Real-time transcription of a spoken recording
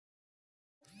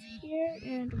here,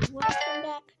 and welcome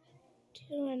back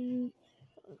to an.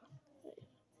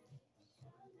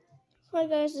 Hi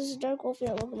guys, this is Dark Wolf here.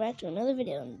 Welcome back to another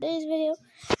video. In today's video,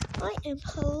 I am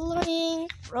playing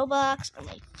Roblox on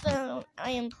my phone.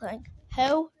 I am playing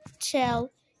Hotel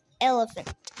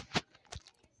Elephant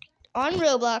on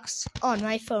Roblox on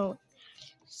my phone.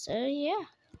 So yeah.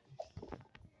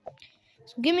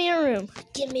 So give me a room.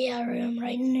 Give me a room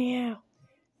right now.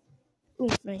 Ooh,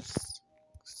 nice.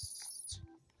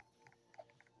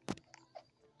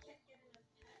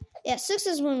 Yeah, 6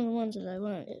 is one of the ones that I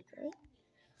wanted, right?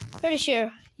 Pretty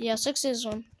sure. Yeah, 6 is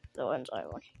one of the ones I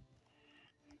want.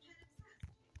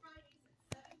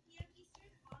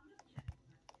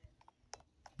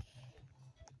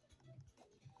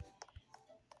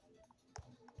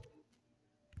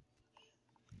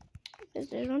 Is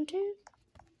there one too?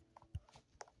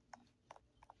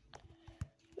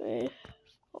 3,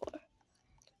 4, 5,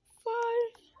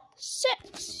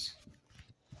 6.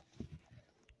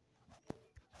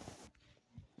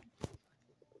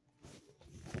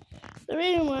 The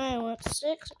reason why I want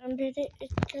 6 under it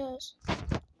is because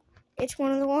it's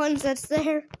one of the ones that's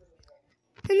there. And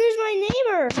there's my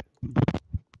neighbor.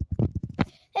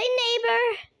 Hey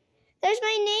neighbor! There's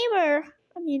my neighbor.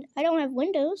 I mean, I don't have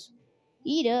windows.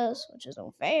 He does, which is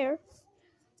unfair.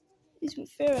 He's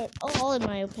unfair at all, in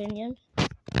my opinion.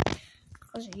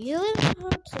 Because if you live in a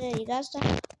hotel, you got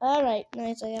stuff. Alright,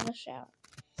 nice, I have a shower.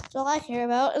 So all I care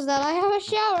about is that I have a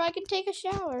shower. I can take a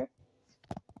shower.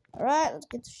 Alright, let's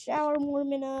get the shower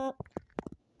warming up.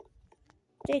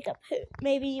 Take a poo.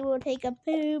 Maybe you will take a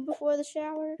poo before the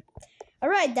shower.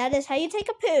 Alright, that is how you take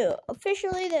a poo.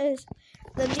 Officially, that is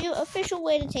the new official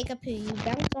way to take a poo. You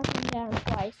bounce up and down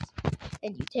twice,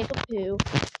 and you take a poo.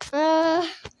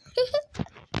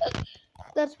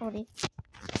 That's funny.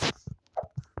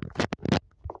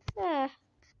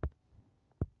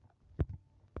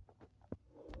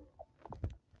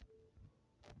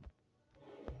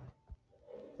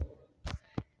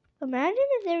 Imagine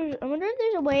if there's. I wonder if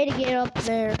there's a way to get up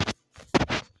there.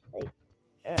 Like,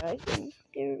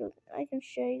 I can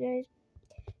show you guys.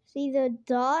 See the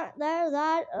dot there?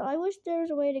 That I wish there was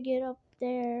a way to get up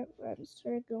there where I'm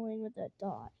circling with that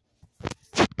dot.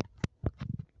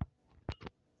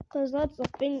 Cause that's the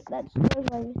thing. That's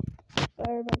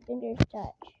where my fingers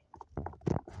touch.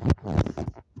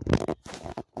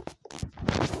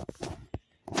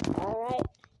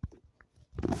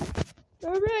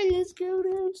 Alright, let's go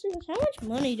downstairs. How much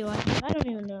money do I have? I don't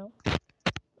even know.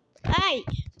 Hey!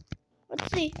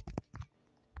 Let's see.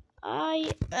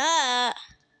 I have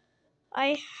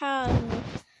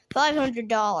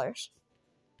 $500.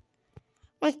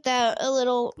 Make that a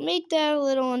little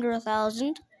under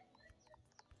 1,000.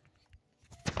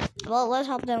 Well, let's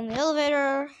hop down the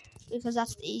elevator because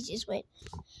that's the easiest way.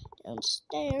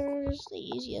 Downstairs, the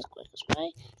easiest, quickest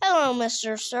way. Hello,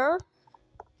 Mr. Sir.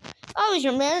 I was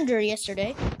your manager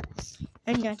yesterday.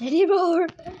 And not anymore.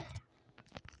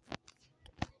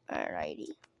 Alrighty.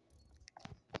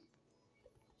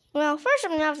 Well, first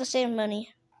I'm gonna have to save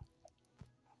money.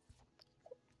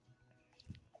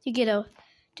 To get a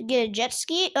jet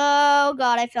ski. Oh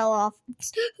god, I fell off.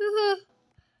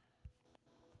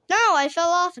 No, I fell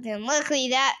off again. Luckily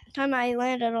that time I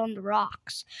landed on the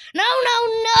rocks. No!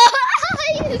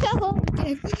 I fell off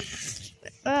again.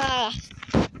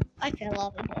 I fell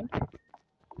off again.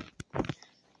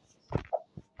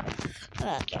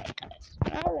 Okay, guys.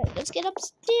 Alright, let's get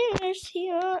upstairs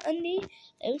here on the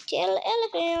Hotel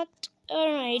Elephant.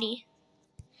 Alrighty.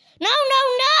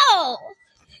 No!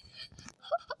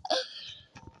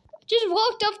 Just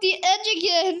walked off the edge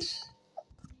again.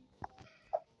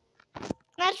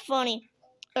 That's funny.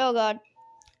 Oh god.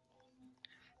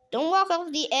 Don't walk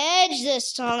off the edge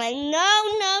this time. No!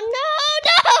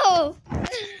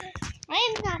 I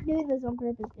am not doing this on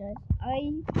purpose, guys.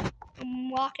 I am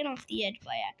walking off the edge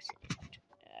by accident.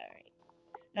 Alright.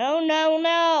 No!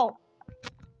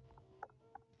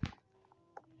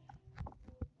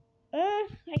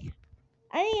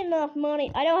 I need enough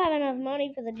money. I don't have enough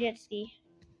money for the jet ski.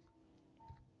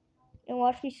 And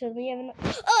watch me suddenly have enough.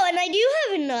 Oh, and I do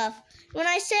have enough. When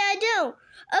I say I don't.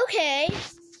 Okay.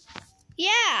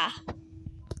 Yeah.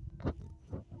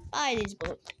 Buy this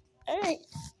book. Alright.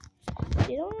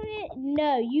 Get on it.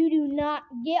 No, you do not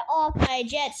get off my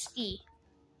jet ski.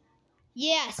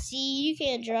 Yeah, see, you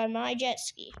can't drive my jet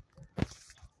ski.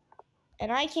 And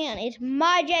I can. It's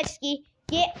my jet ski.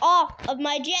 Get off of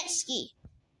my jet ski.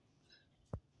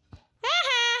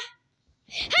 Ha!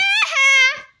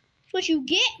 That's what you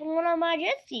get from one of my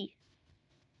jet skis.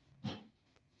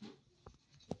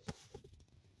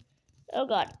 Oh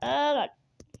god.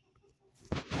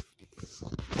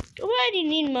 Too bad you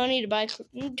need money to buy.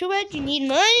 Too bad you need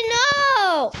money.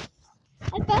 No!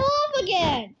 I fell off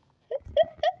again.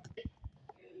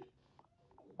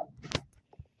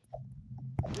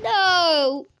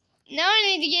 No! Now I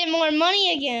need to get more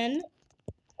money again.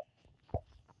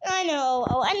 I know.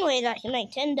 Oh, anyways, I can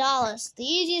make $10. The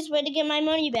easiest way to get my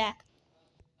money back.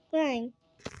 Dang.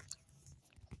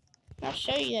 I'll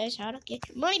show you guys how to get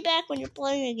your money back when you're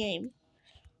playing a game.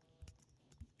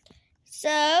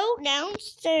 So,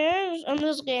 downstairs on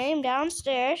this game,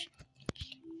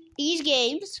 these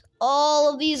games,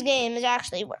 all of these games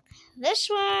actually work. This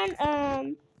one,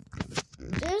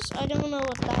 this, I don't know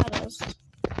what that is.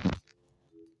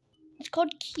 It's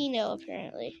called Keno,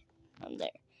 apparently, on there.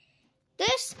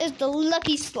 This is the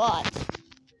lucky slot.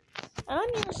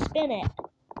 I'm gonna spin it.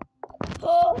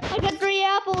 Oh, I got 3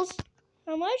 apples.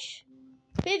 How much?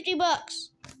 $50.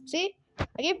 See?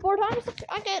 I get 4 times.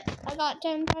 I got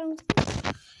 10 times.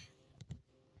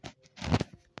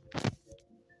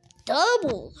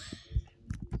 Double.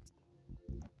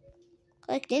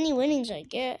 Collect any winnings I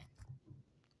get.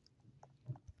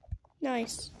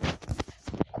 Nice.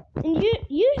 And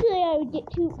usually I would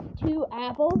get two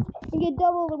apples and get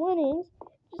double the winnings.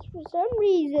 Just for some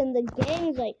reason, the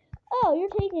gang's like, oh, you're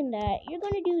taking that. You're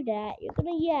gonna do that.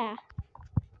 Yeah.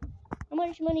 How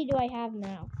much money do I have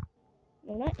now?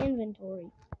 No, not inventory.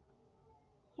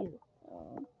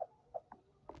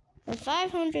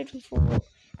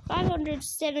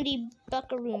 570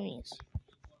 buckaroonies.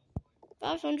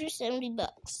 570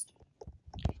 bucks.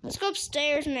 Let's go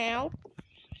upstairs now.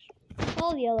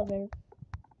 Call the elevator.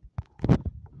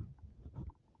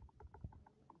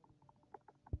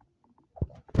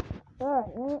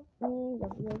 Alright, let me go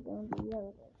down to the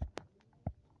elevator.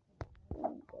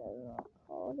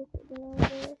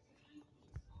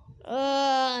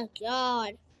 Oh,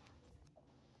 God.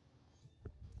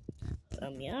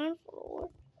 I'm on floor.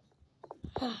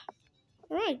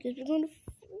 Alright, because we're going to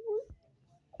 4.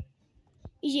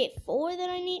 Is it 4 that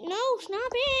I need? No,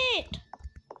 stop it!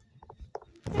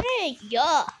 Hey,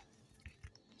 yeah.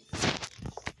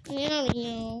 No. I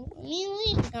mean, at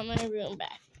least I got my room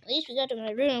back. At least we got to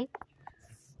my room.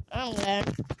 I'm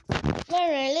glad.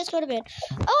 Alright, let's go to bed.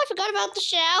 Oh, I forgot about the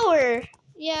shower.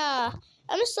 Yeah.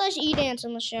 I'm gonna slash E-dance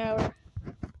in the shower.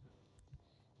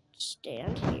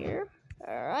 Stand here.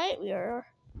 Alright, we are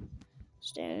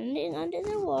standing under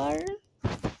the water.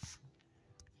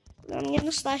 I'm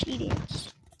gonna slash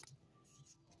E-dance.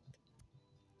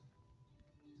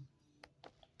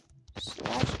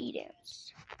 Slash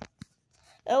E-dance.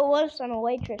 Oh, what if I'm a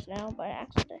waitress now by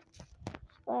accident?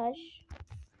 Slash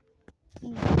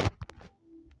E-dance.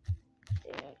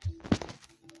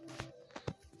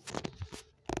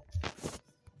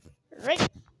 Right.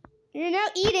 You're now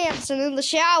E-dancing in the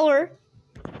shower.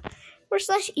 Or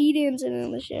slash E-dancing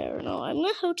in the shower. No, I'm in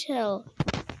a hotel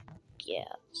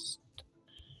guest.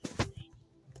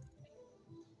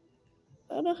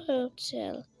 I'm a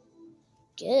hotel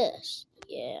guest.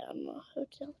 Yeah, I'm a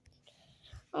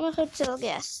hotel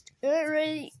guest.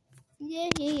 Alright. Yeah.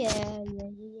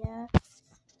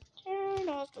 Turn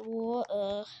off the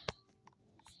water.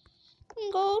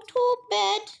 And go to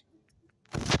bed.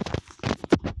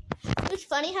 It's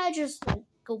funny how I just like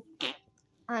go.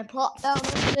 I plop down on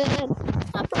the bed.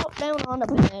 I plop down on the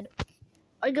bed.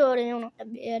 I go down on the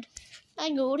bed. I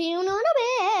go down on the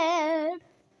bed.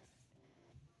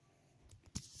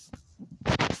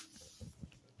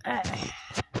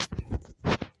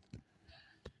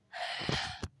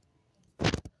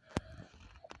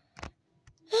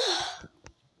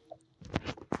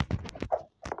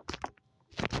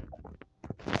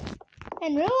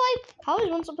 In real life, how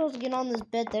is one supposed to get on this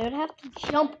bed? They would have to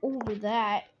jump over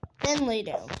that, then lay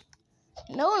down.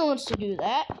 No one wants to do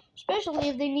that, especially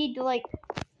if they need to, like,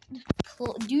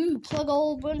 plug a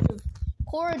whole bunch of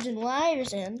cords and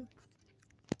wires in.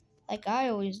 Like I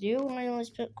always do. I always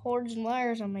put cords and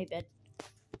wires on my bed.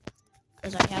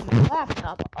 Because I have my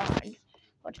laptop on.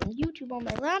 Watching YouTube on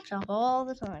my laptop all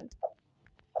the time.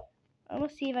 I'm going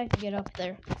to see if I can get up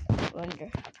there. I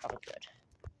wonder. I probably could.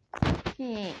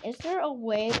 Is there a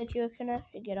way that you can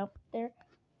actually get up there?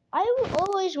 I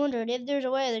always wondered if there's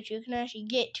a way that you can actually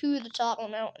get to the top of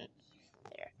the mountain.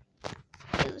 There.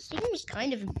 It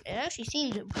actually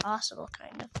seems impossible,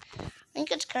 kind of. I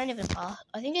think it's kind of impossible.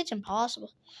 I think it's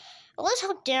impossible. But let's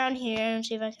hop down here and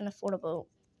see if I can afford a boat.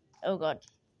 Oh, God.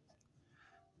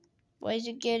 Why is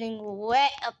it getting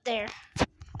wet up there?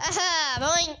 Aha!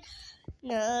 Boing!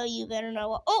 No, you better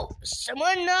not. Oh!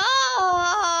 Someone,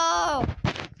 no!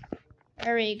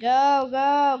 Hurry, go!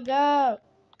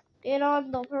 Get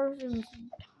on the person's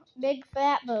big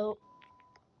fat boat.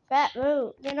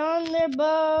 Get on their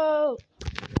boat.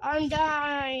 I'm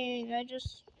dying.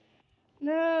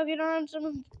 No, get on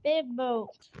some big boat.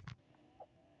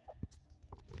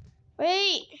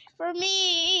 Wait for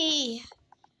me.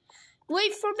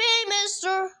 Wait for me,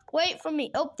 mister. Wait for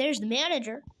me. Oh, there's the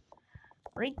manager.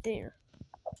 Right there.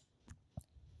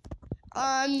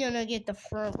 I'm gonna get the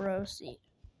front row seat.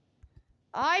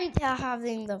 I'm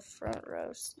having the front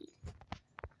row seat.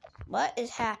 What is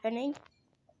happening?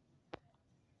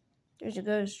 There's a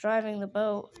ghost driving the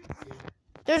boat.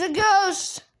 There's a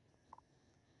ghost!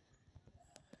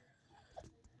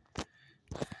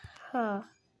 Huh.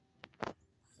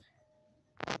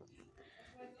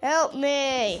 Help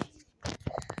me!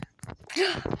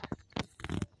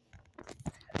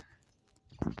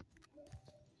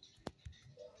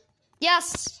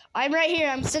 Yes, I'm right here.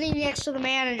 I'm sitting next to the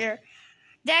manager.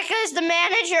 That guy's the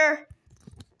manager!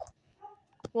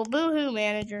 Well, boo-hoo,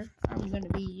 manager. I'm gonna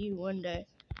be you one day.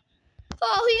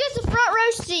 Oh, he gets the front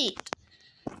row seat.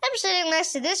 I'm sitting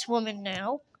next to this woman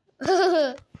now.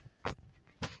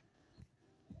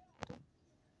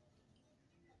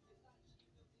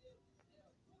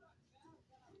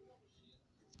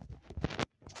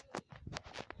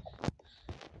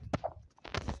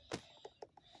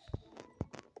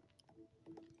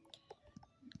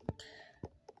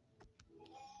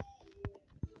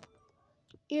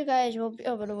 You guys won't be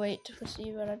able to wait to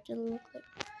see what I'm gonna look like.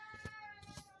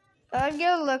 I'm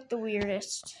gonna look the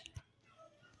weirdest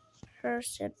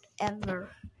person ever.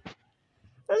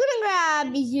 We're gonna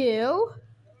grab you.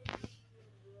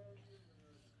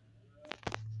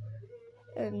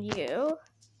 And you.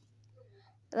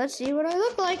 Let's see what I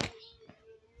look like.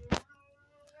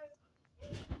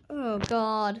 Oh,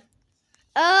 God.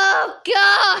 Oh,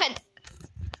 God!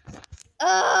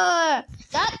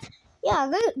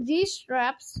 These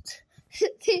straps.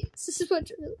 This is what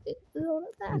really is on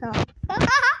that.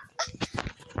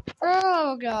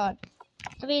 Oh, God.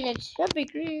 I mean, it should be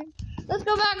green. Let's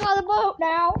go back on the boat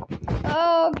now.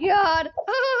 Oh, God.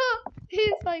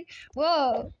 He's like,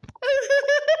 whoa.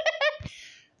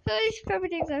 He's grabbing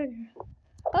things out here.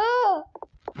 Oh,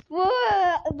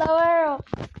 what in the world?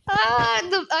 I'm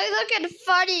looking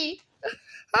funny.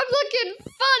 I'm looking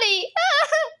funny.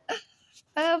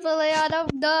 Hopefully I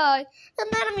don't die.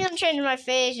 And then I'm gonna change my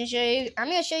face and show you. I'm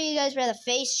gonna show you guys where the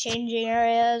face changing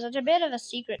area is. It's a bit of a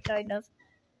secret, kind of.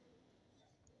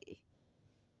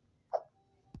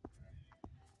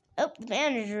 Oh, the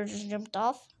manager just jumped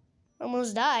off.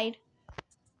 Almost died.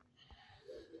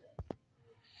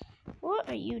 What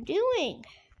are you doing?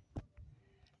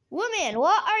 Woman,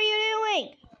 what are you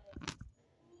doing?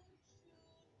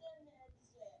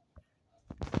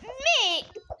 Me!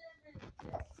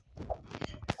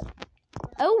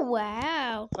 Oh,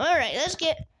 wow. Alright, let's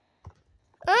get...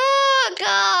 Oh,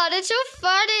 God, it's so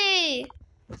funny.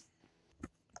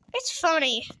 It's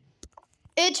funny.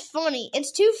 It's funny.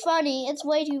 It's too funny. It's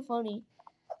way too funny.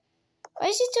 Why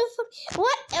is it so funny?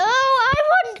 What? Oh,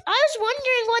 I was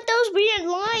wondering what those weird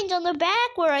lines on the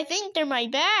back were. I think they're my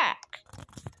back.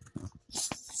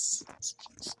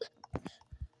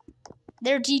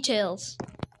 They're details.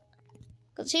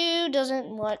 Because who doesn't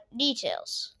want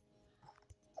details?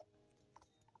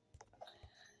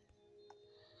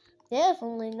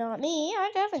 Definitely not me.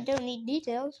 I definitely don't need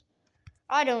details.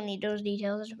 I don't need those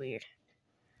details. It's weird.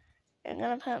 They're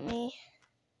gonna put me...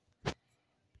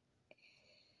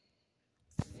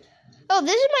 Oh,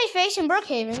 this is my face in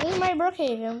Brookhaven. This is my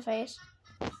Brookhaven face.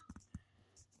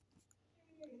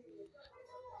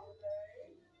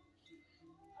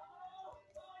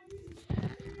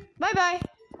 Bye-bye.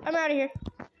 I'm out of here.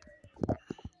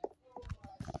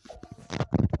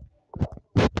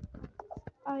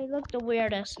 I look the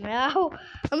weirdest now.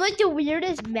 I'm like the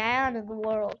weirdest man in the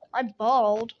world. I'm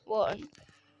bald, one.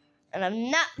 And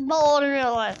I'm not bald in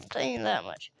real life, I'll tell you that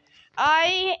much.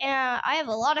 I have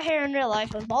a lot of hair in real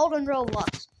life. I'm bald in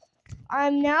Roblox.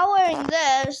 I'm now wearing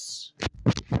this.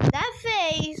 That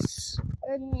face.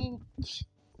 And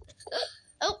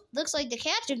oh, looks like the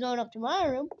cats are going up to my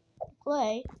room to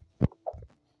play.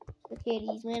 The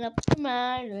kitties went up to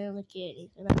my room. The kitties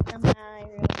went up to my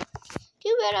room.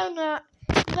 Too bad I'm not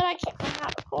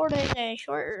recording a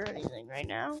short or anything right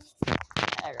now.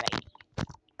 Alright.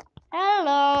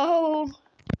 Hello.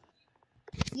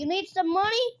 You need some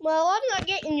money? Well, I'm not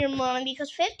getting your money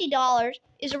because $50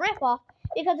 is a ripoff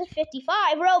because it's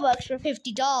 55 Robux for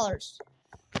 $50.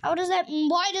 Why does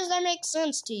that make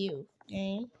sense to you,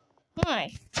 game?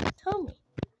 Why? Tell me.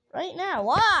 Right now,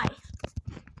 why?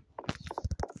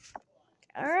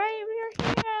 Alright, we're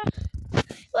here.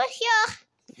 We're here.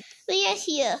 We are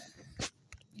here.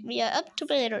 We are up to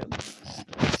my room.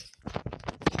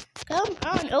 Come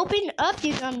on, open up,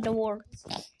 you dumb door.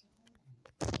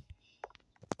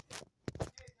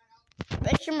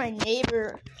 make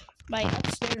sure my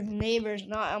upstairs neighbor's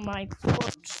not on my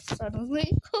porch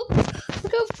suddenly.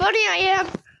 Look how funny I am.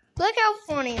 Look how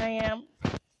funny I am.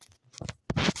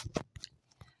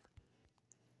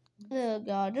 Oh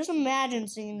God, just imagine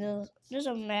seeing this. Just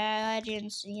imagine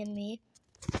seeing me.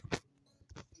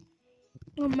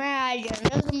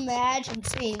 Just imagine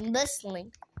seeing this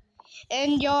link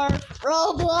in your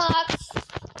Roblox.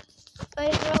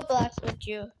 Play Roblox with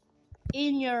you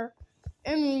in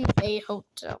a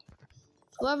hotel.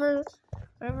 Whoever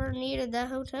needed that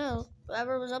hotel,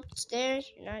 whoever was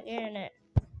upstairs, you're not getting it.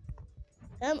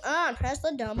 Come on, press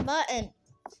the dumb button.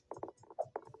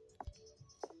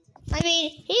 I mean,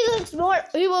 he looks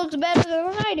better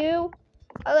than I do.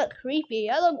 I look creepy.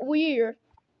 I look weird.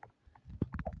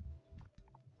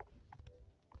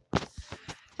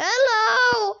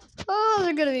 Hello! Oh,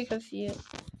 they're gonna be confused.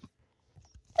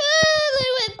 They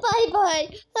went bye-bye.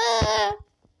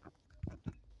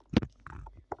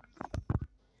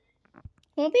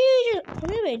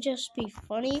 Wouldn't it just be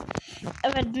funny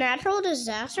if a natural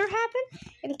disaster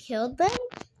happened and killed them?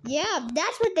 Yeah,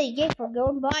 that's what they get for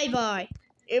going bye-bye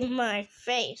in my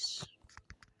face.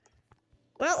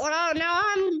 Well, now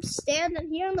I'm standing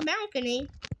here on the balcony.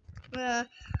 I'm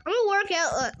gonna work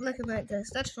out looking like this.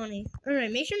 That's funny.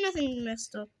 Alright, make sure nothing's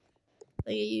messed up.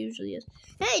 Like it usually is.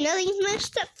 Hey, nothing's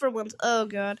messed up for once. Oh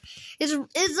God. It's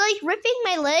like ripping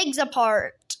my legs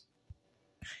apart.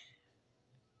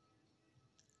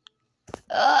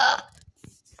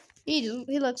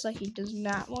 He looks like he does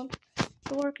not want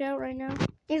to work out right now.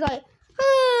 He's like,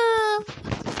 ah.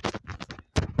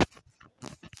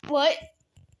 What?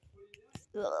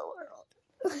 The world.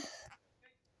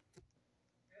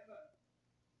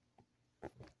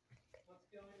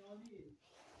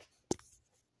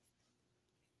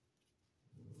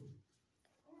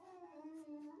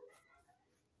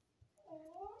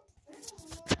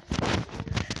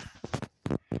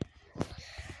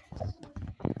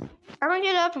 I'm gonna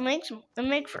get up and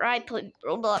make for I play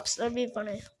Roblox. That'd be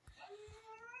funny.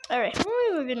 Alright, how long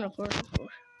have we been recording for?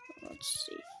 Let's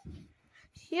see.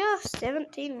 Yeah,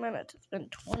 17 minutes. It's been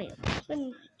 20. It's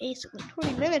been basically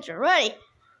 20 minutes already.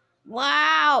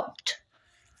 Wow.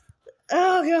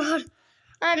 Oh God.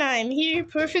 And I'm here,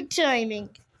 perfect timing.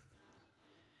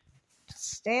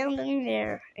 Just standing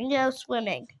there and go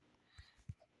swimming.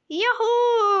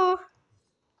 Yahoo!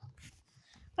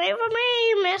 Wait for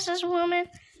me, Mrs. Woman.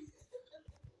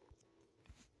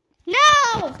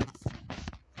 No!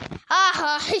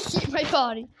 I hit my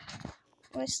body.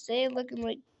 I stay looking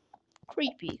like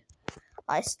creepy.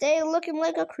 I stay looking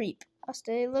like a creep. I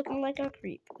stay looking like a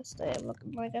creep. I stay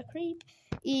looking like a creep.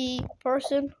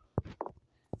 Person.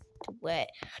 Wait.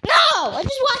 No! I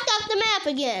just walked off the map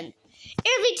again.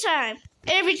 Every time.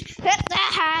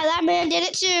 That man did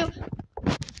it too.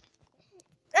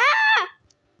 Ah!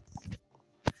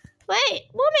 Wait,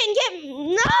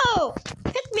 woman, no!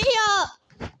 Pick me up.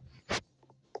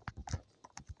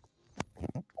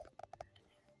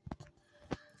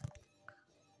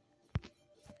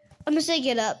 I'm gonna say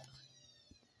get up.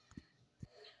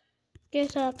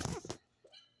 Get up.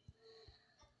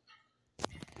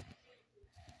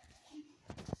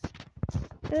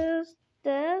 Is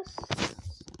this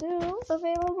still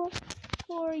available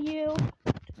for you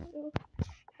to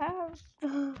have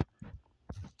the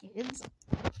kids?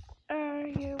 Are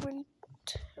you going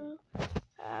to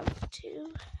have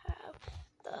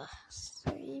the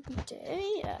same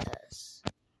day as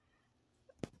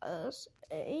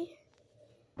a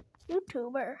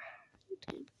YouTube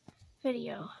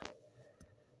video?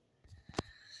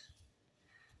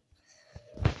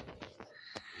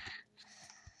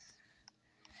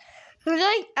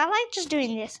 I like just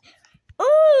doing this.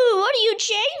 Ooh, what are you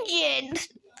changing?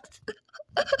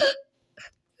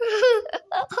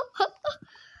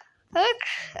 Look,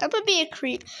 I'm gonna be a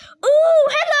creep. Ooh,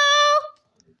 hello!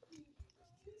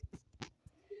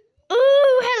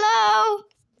 Ooh, hello!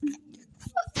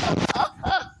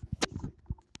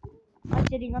 I'm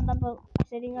sitting on the boat. I'm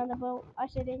sitting on the boat. I'm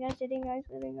sitting on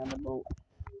the boat.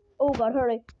 Oh God,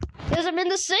 hurry. Because I'm in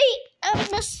the seat. I'm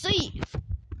in the seat.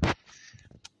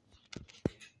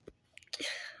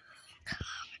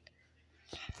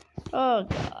 Oh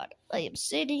God, I am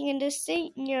sitting in the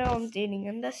seat, yo. I'm sitting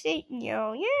in the seat,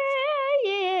 yo.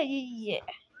 Yeah.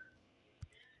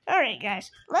 Alright,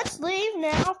 guys, let's leave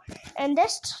now. And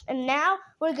now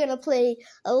we're gonna play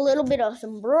a little bit of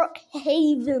some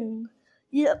Brookhaven.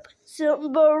 Yep,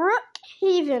 some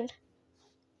Brookhaven.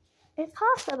 And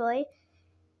possibly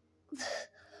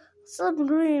some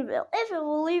Greenville.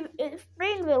 If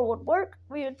Greenville would work,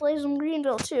 we would play some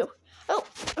Greenville too. Oh,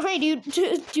 hey,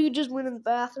 dude just went in the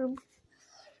bathroom.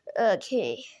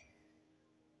 Okay.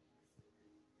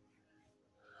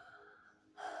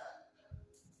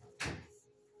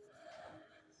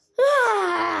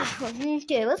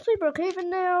 Okay, let's play Brookhaven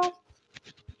now.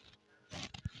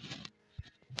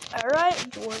 Alright,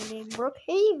 joining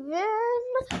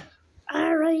Brookhaven.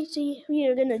 Alrighty, we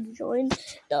are gonna join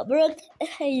the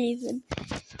Brookhaven.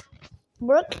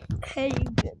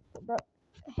 Brookhaven.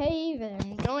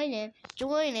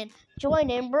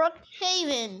 Joining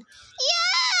Brookhaven.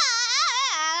 Yeah!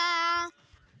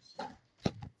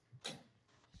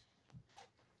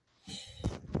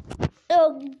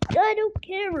 Oh, I don't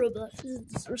care, Roblox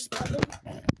is responding.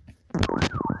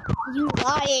 You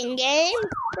lying game.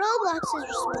 Roblox is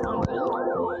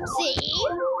responding. See?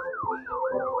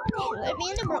 Let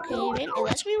me into Brookhaven. It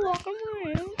lets me walk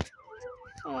around.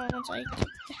 Oh, once I...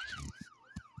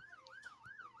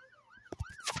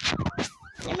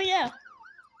 There we go.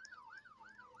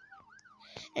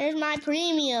 There's my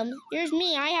premium. Here's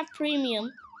me. I have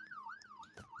premium.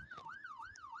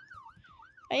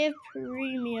 I have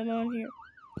premium on here.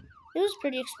 It was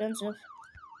pretty expensive.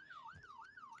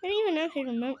 I can't even actually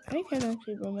remember. I can't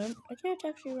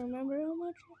actually remember how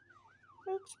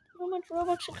much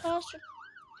Robux it cost.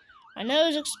 I know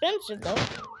it's expensive though.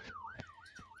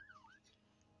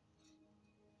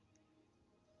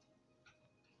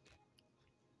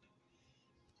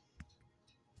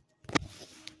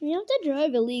 You have to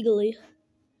drive illegally.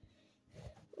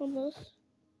 Almost.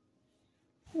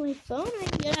 On my phone,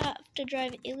 I have to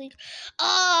drive illegally.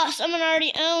 Oh, someone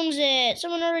already owns it.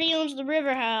 Someone already owns the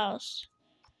river house.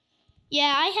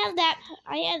 Yeah, I have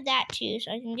that too,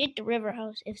 so I can get the river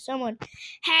house if someone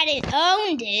hadn't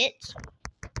owned it.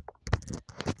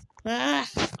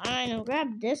 I know.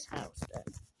 Grab this house then.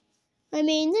 I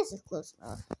mean, this is close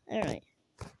enough. Alright.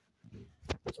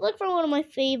 Let's look for one of my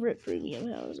favorite premium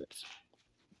houses.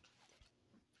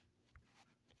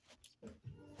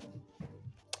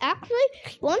 Actually,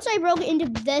 once I broke into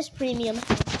this premium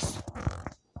house,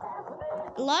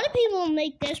 a lot of people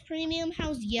make this premium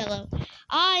house yellow.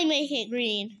 I make it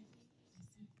green.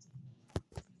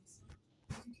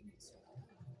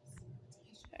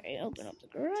 Alright, open up the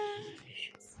garage.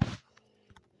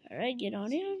 Alright, get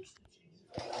on in.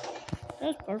 That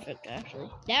was perfect,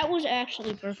 actually. That was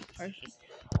actually perfect parking.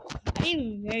 I'm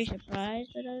even very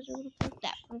surprised that I was able to park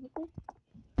that perfectly.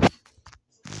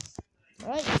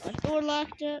 Alright, my door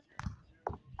locked up.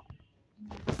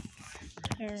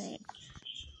 Alright.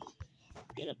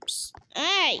 Get up.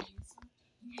 Hey!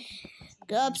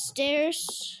 Go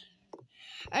upstairs.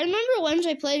 I remember once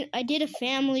I did a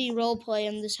family role play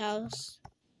in this house.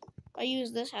 I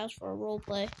used this house for a role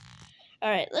play.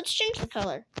 Alright, let's change the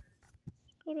color.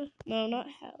 No, not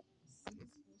house.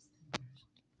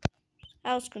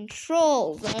 House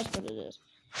controls. That's what it is.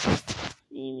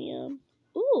 Premium.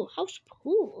 Ooh, house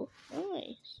pool.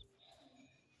 Nice.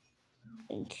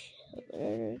 And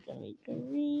color gonna be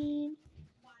green.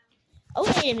 Oh,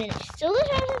 wait a minute. So this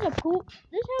house has a pool.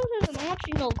 This house has an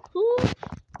optional pool.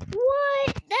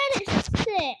 What? That is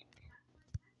sick.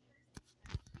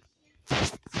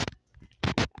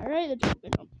 Alright, let's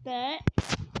open up that.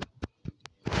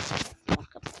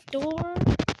 Lock up the door.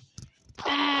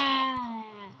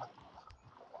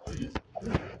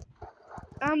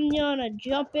 I'm gonna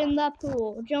jump in the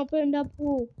pool. Jump in the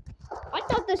pool. I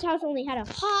thought this house only had a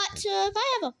hot tub.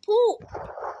 I have a pool.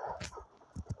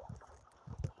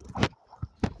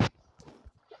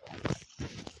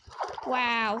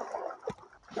 Wow.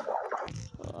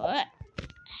 What?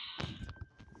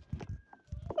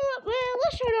 Well,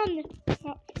 let's turn on the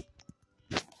hot.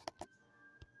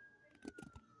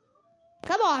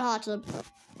 Come on, hot tub.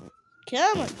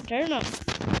 Come on, turn on.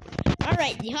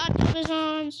 Alright, the hot tub is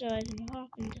on, so I can hop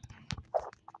into the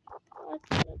hot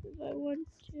tub if I want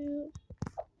to.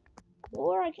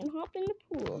 Or I can hop in the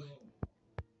pool.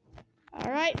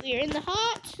 Alright, we are in the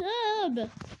hot tub.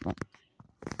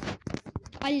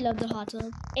 I love the hot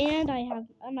tub. And I love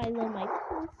my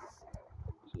pool.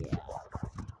 Yeah.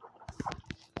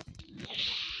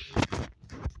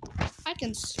 I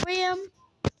can swim.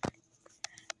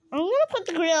 I'm gonna put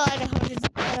the grill at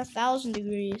 1,000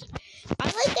 degrees. I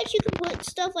like that you can put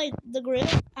stuff like the grill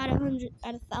at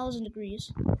 1,000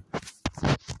 degrees.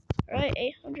 Alright,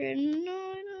 800,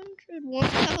 900,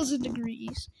 1,000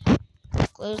 degrees.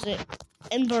 Close it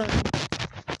and burn.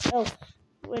 Oh,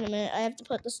 wait a minute. I have to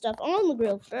put the stuff on the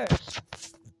grill first.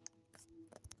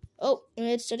 Oh, and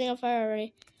it's setting on fire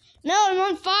already. No, I'm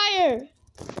on fire!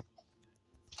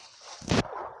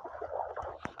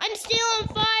 I'm still on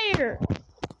fire!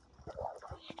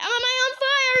 Am I on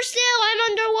fire still? I'm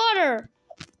underwater!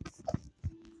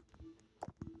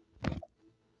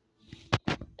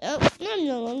 Oh, I'm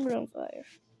no longer on fire.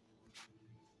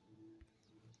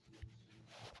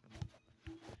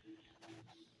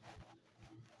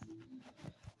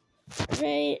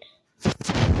 Right.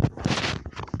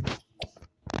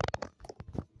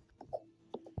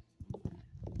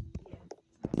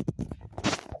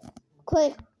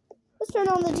 Click. Let's turn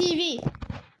on the TV.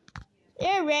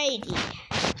 They're ready.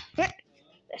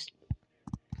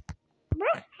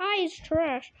 Brook High is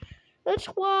trash. Let's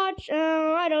watch,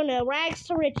 I don't know, Rags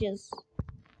to Riches.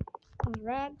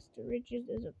 Rags to Riches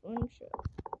is a fun show.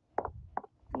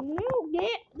 No,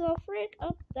 get the frick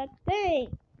up that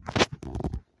thing.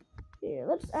 Here,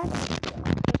 let's actually.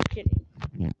 Just kidding.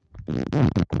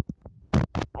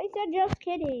 I said just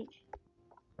kidding.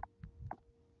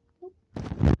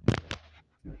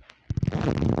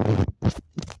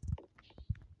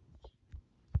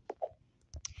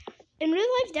 In real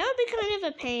life, that would be kind of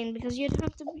a pain because you'd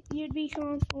be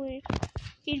constantly,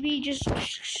 you'd be just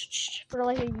for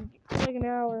like an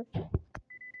hour.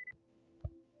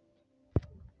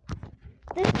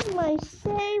 This is my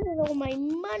save with all my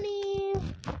money.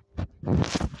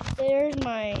 Here's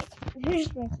my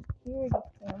security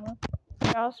camera.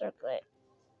 I'll circle it.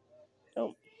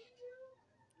 Oh.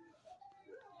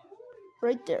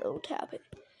 Right there, I'll tap it.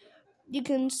 You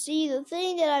can see the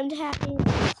thing that I'm tapping.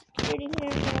 Security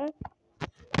camera.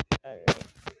 Alright.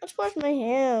 Let's wash my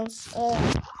hands.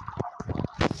 Okay.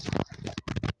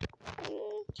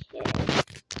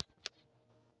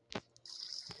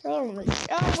 Throw in the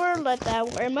shower. Let that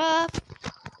warm up.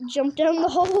 Jump down the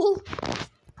hole.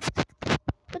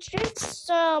 Let's drink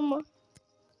some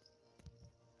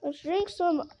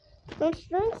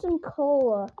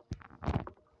cola.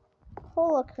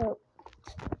 Cola Coke.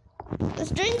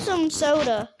 Let's drink some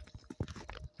soda.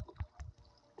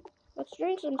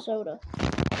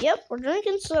 Yep, we're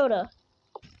drinking soda.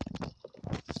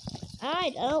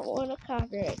 I don't want a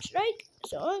copyright strike,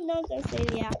 so I'm not going to say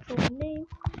the actual name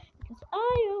because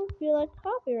I don't feel like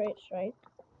copyright strike.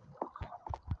 I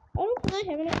don't feel like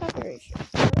having a copyright strike.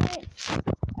 Alright.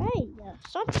 Hey,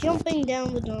 stop jumping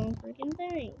down the damn freaking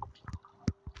thing.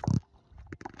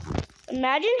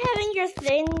 Imagine having your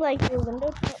thing, like your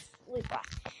window totally black.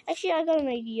 Actually, I got an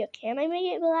idea. Can I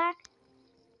make it black?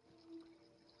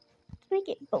 Let's make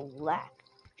it black.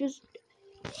 Just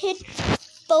hit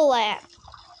black.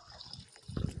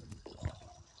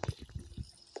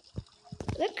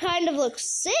 That kind of looks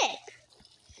sick.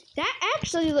 That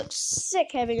actually looks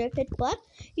sick having it pitch black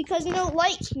because no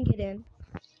light can get in.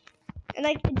 And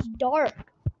like it's dark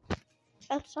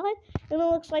outside and it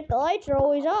looks like the lights are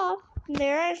always off and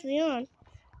they're actually on.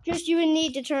 Just you would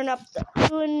need to turn up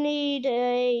you would need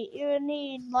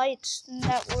lights you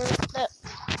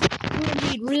would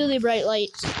need really bright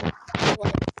lights.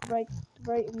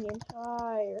 Bright in the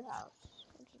entire house.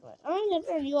 I'm gonna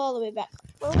turn you all the way back.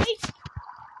 Wait.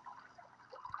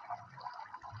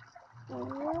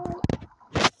 Alright.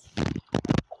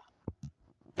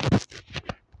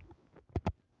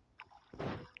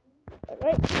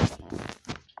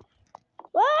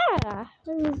 Ah!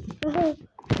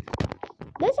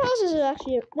 This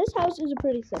house is a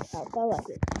pretty sick house. I like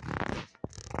it.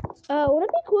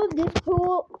 Wouldn't it be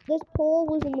cool if this pole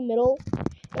was in the middle?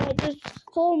 And like this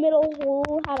whole middle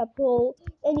hole had a pole,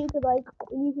 and you could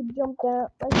jump down,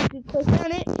 like you could click on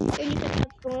it, and you could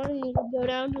have fun, and you could go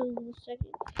down to the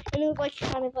second. And it was like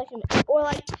kind of like it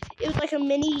was like a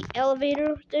mini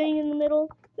elevator thing in the middle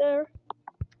there.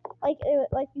 Like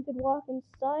you could walk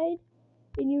inside,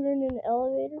 and you were in an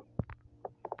elevator.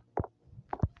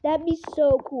 That'd be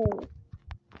so cool.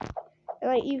 And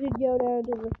like you could go down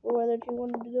to the floor that you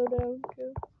wanted to go down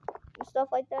to, and stuff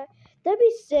like that. That'd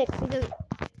be sick because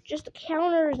just the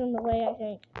counter is in the way, I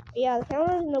think. Yeah, the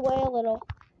counter is in the way a little.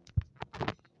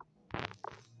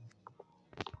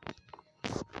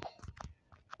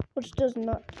 Which does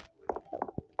not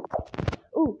help.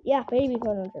 Ooh, yeah, baby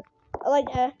furniture. I like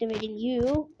activating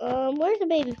you. Where's the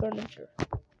baby furniture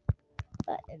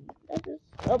button?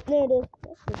 Oh, there it is.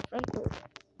 That's the front door.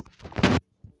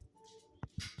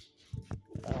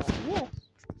 Yes.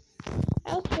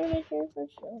 House furniture for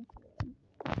children.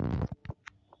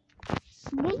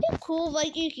 Wouldn't it be cool,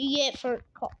 like, you could get for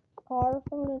car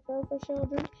furniture for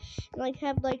children? And, like,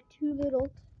 have, like, 2 little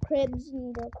cribs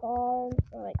in the car,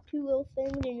 or, like, 2 little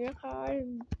things in your car,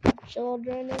 and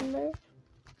children in there.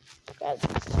 Grab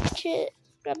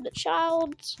the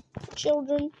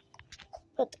children,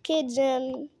 put the kids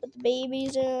in, put the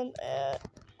babies in,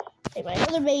 take my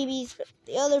other babies, put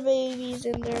the other babies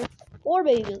in there. 4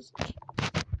 babies.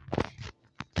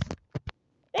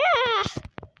 Yeah!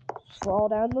 Fall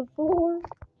down the floor.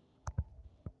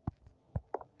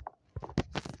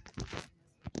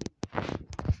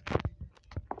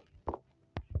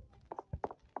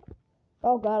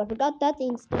 Oh god, I forgot that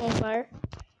thing's still on fire.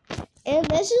 And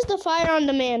this is the fire on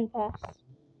demand pass.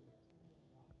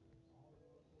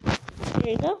 There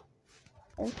you go.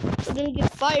 And we're gonna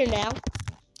get fire now.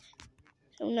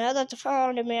 So now that the fire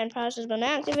on demand pass has been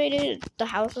activated, the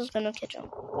house is gonna catch on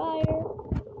fire.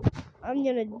 I'm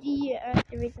gonna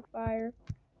deactivate the fire.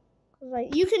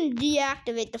 Like, you can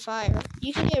deactivate the fire.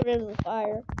 You can get rid of the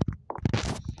fire.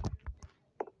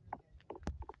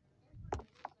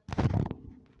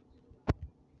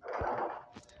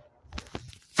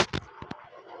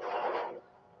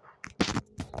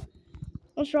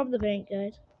 Let's rob the bank,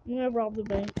 guys. I'm gonna rob the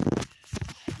bank.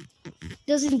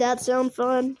 Doesn't that sound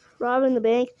fun? Robbing the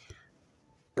bank?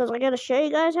 Because I gotta show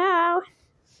you guys how.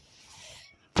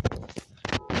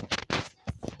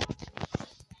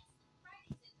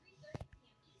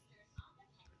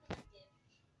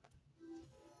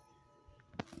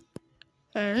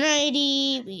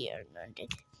 Alrighty, we are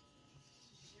landed.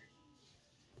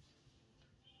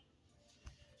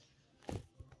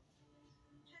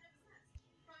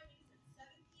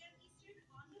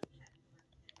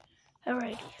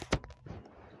 Alrighty.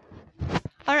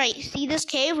 Alright, see this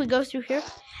cave? We go through here.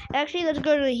 Actually, let's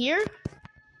go to here.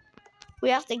 We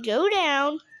have to go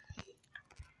down.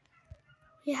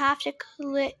 We have to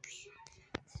click.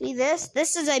 See this?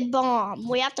 This is a bomb.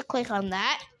 We have to click on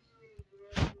that.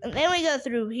 And then we go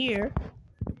through here.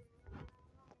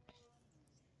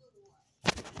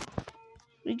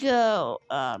 We go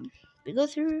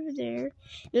through there.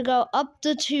 We go up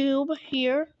the tube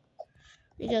here.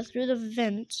 We go through the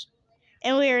vents.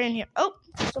 And we are in here. Oh,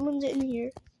 someone's in here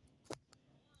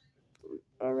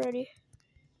already.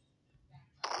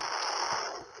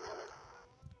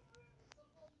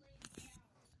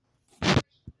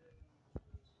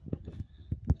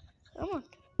 Come on.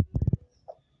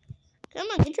 Come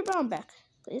on, get your bomb back,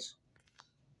 please.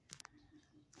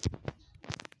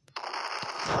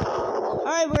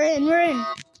 Alright, we're in.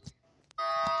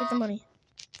 Get the money.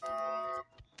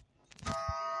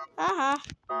 Haha.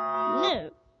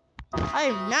 No. I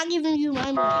am not giving you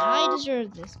my money. I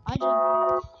deserve this.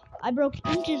 I broke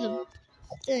into the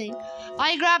thing.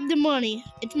 I grabbed the money.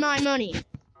 It's my money.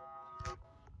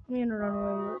 I'm gonna run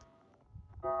away with it.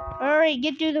 Alright,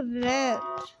 get through the vent.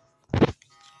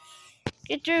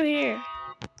 Get through here.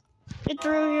 Get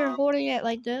through here holding it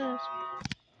like this.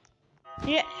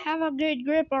 Yeah, have a good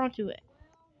grip onto it.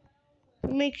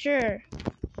 Make sure.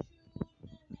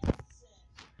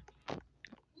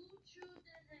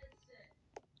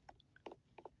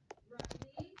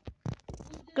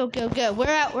 Go, go, go. We're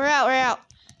out.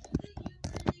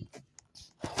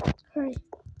 Hurry.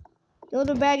 Throw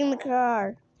the bag in the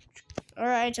car.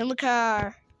 Alright, it's in the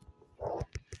car.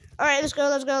 Alright, let's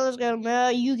go. No,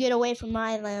 you get away from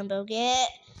my Lambo. Get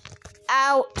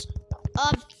out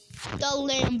of the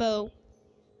Lambo.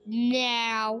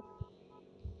 Now.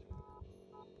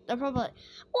 They're probably like,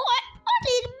 what? I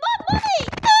need my money!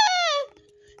 Ah!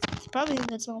 They probably think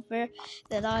that's not fair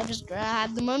that I just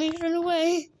grabbed the money and ran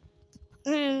away.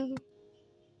 Alright,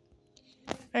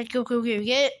 go.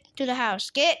 Get to the house.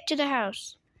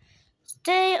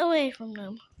 Stay away from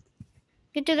them.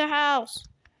 Get to the house.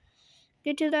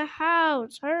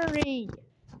 Hurry.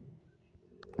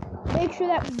 Make sure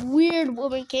that weird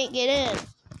woman can't get in.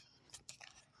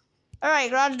 Alright,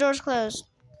 garage door's closed.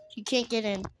 You can't get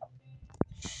in.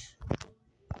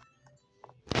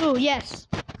 Oh, yes.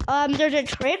 There's a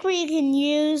trick where you can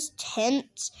use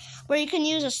tents, where you can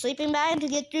use a sleeping bag to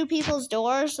get through people's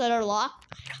doors that are locked.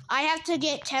 I have to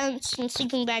get tents and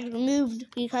sleeping bags removed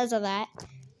because of that.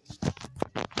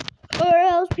 Or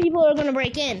else people are gonna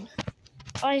break in.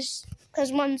 Because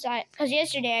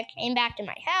yesterday I came back to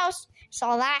my house,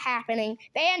 saw that happening,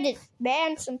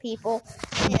 banned some people,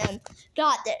 and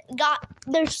got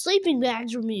their sleeping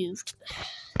bags removed.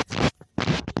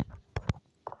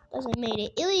 Because I made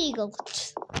it illegal.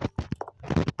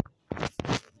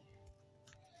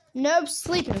 No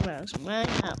sleeping bags in my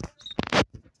house.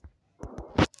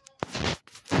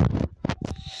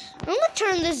 I'm gonna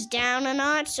turn this down a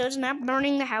notch so it's not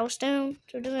burning the house down.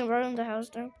 So it doesn't burn the house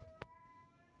down.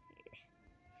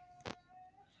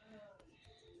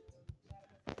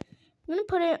 I'm gonna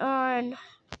put it on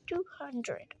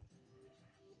 200.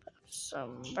 Put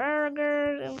some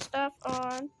burgers and stuff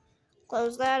on.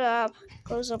 Close that up.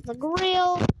 Close up the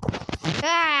grill.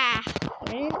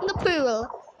 We're in the pool.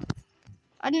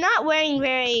 I'm not wearing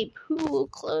very pool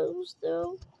clothes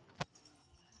though.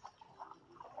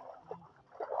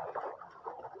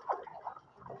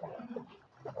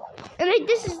 And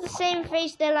this is the same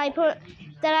face that I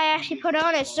actually put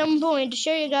on at some point to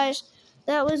show you guys.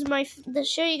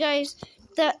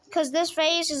 Because this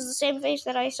face is the same face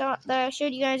that I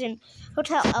showed you guys in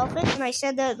Hotel Elephant, and I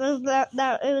said that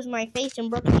it was my face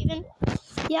in Brookhaven.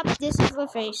 Yep, this is the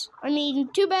face. I mean,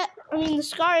 the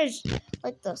scar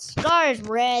is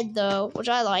red though, which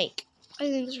I like. I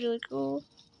think it's really cool.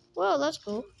 Whoa, that's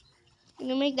cool. You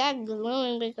can make that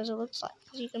glowing because it looks like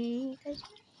because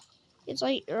it's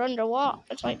like you're underwater.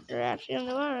 It's like you're actually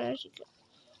underwater. As you can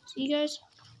see, guys,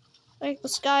 like the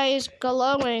sky is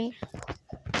glowing.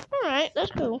 All right,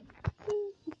 that's cool.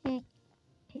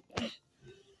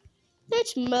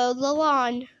 Let's mow the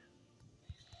lawn.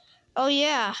 Oh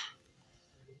yeah.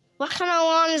 What kind of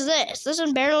lawn is this? This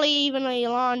is barely even a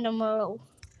lawn to mow.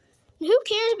 Who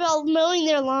cares about mowing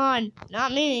their lawn?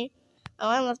 Not me. Oh,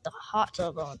 I left the hot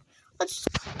tub on. Let's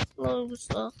close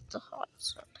off the hot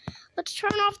tub. Let's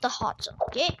turn off the hot tub.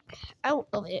 Get out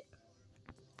of it.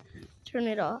 Turn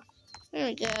it off. There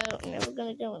we go. Now we're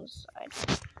going to go inside.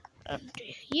 Undo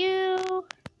you.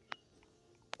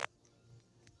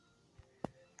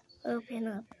 Open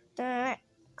up that.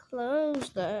 Close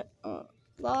that.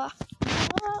 Lock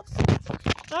up.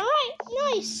 Alright,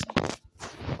 nice.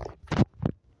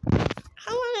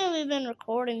 How long have we been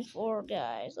recording for,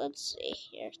 guys? Let's see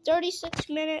here. 36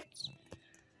 minutes.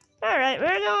 Alright,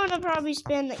 we're going to probably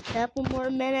spend a couple more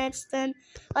minutes then.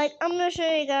 Like, I'm going to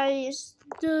show you guys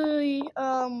the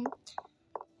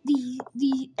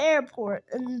airport,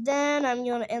 and then I'm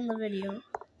going to end the video.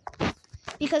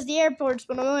 Because the airport's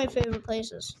one of my favorite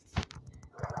places.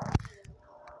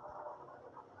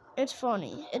 It's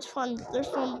funny. It's fun. There's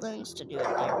fun things to do at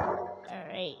the airport.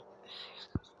 Alright.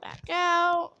 Back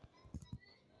out.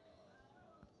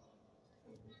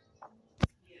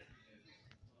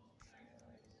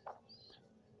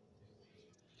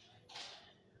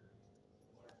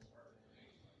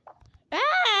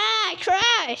 I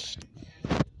crashed!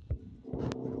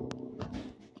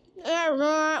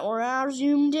 Alright, we're all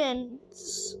zoomed in.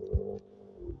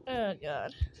 Oh,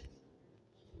 God.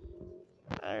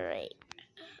 Alright.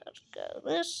 Let's go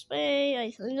this way.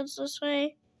 I think it's this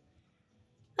way.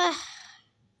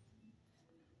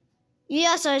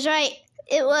 Yes, I was right.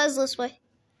 It was this way.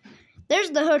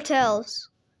 There's the hotels.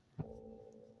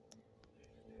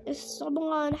 If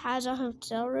someone has a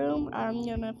hotel room, I'm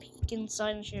gonna peek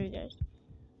inside and show you guys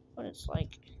what it's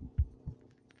like.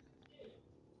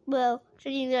 Well, show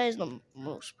you guys the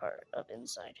most part of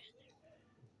inside.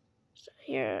 So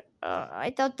here,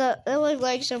 I thought that it looked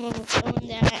like someone was owning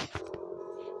that.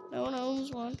 No one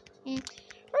owns one.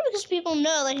 Or because people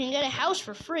know they can get a house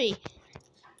for free.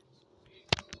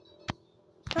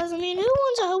 Because, I mean, who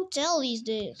wants a hotel these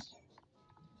days?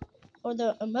 Or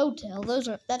a motel. That's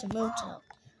a motel.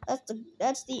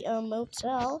 That's the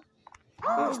motel.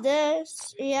 Here's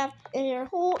this. You have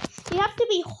to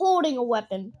be holding a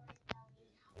weapon.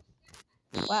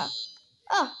 Wow.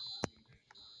 Oh.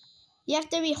 You have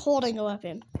to be holding a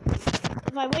weapon.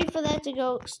 If I wait for that to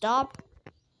go stop.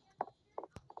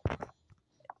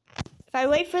 If I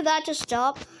wait for that to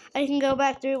stop, I can go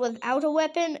back through without a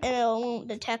weapon and it won't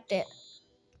detect it.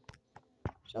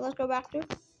 So let's go back through.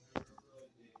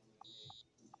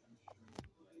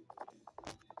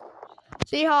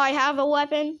 See how I have a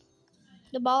weapon?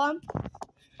 The bomb?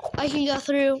 I can go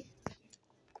through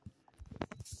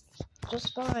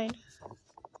just fine.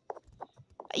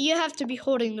 You have to be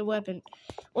holding the weapon,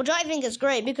 which I think is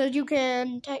great because you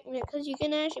can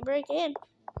actually break in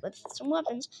with some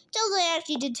weapons till they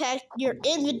actually detect your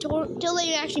inventory. Till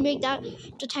they actually make that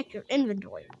detect your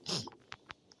inventory,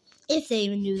 if they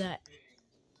even do that.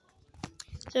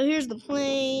 So here's the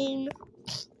plane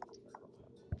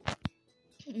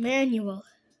manual.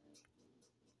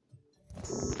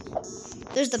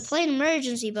 There's the plane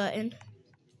emergency button,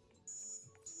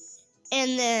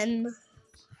 and then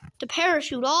to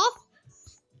parachute off,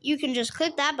 you can just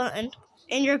click that button,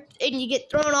 and you get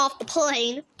thrown off the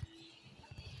plane,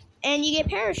 and you get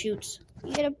parachutes.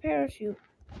 You get a parachute.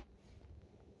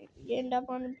 You end up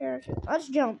on a parachute. Let's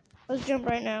jump. Let's jump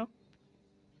right now,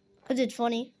 because it's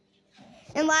funny.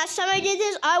 And last time I did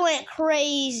this, I went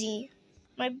crazy.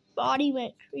 My body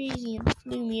went crazy and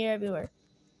flew me everywhere.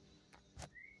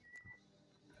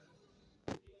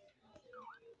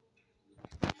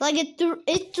 Like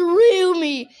it threw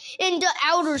me into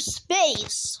outer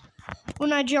space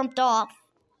when I jumped off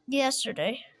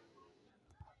yesterday.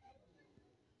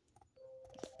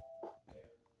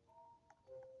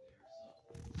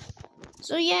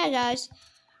 So yeah, guys,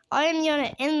 I'm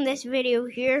gonna end this video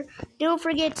here. Don't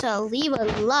forget to leave a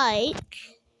like,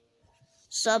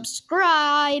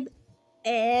 subscribe,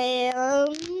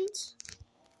 and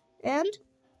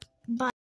bye.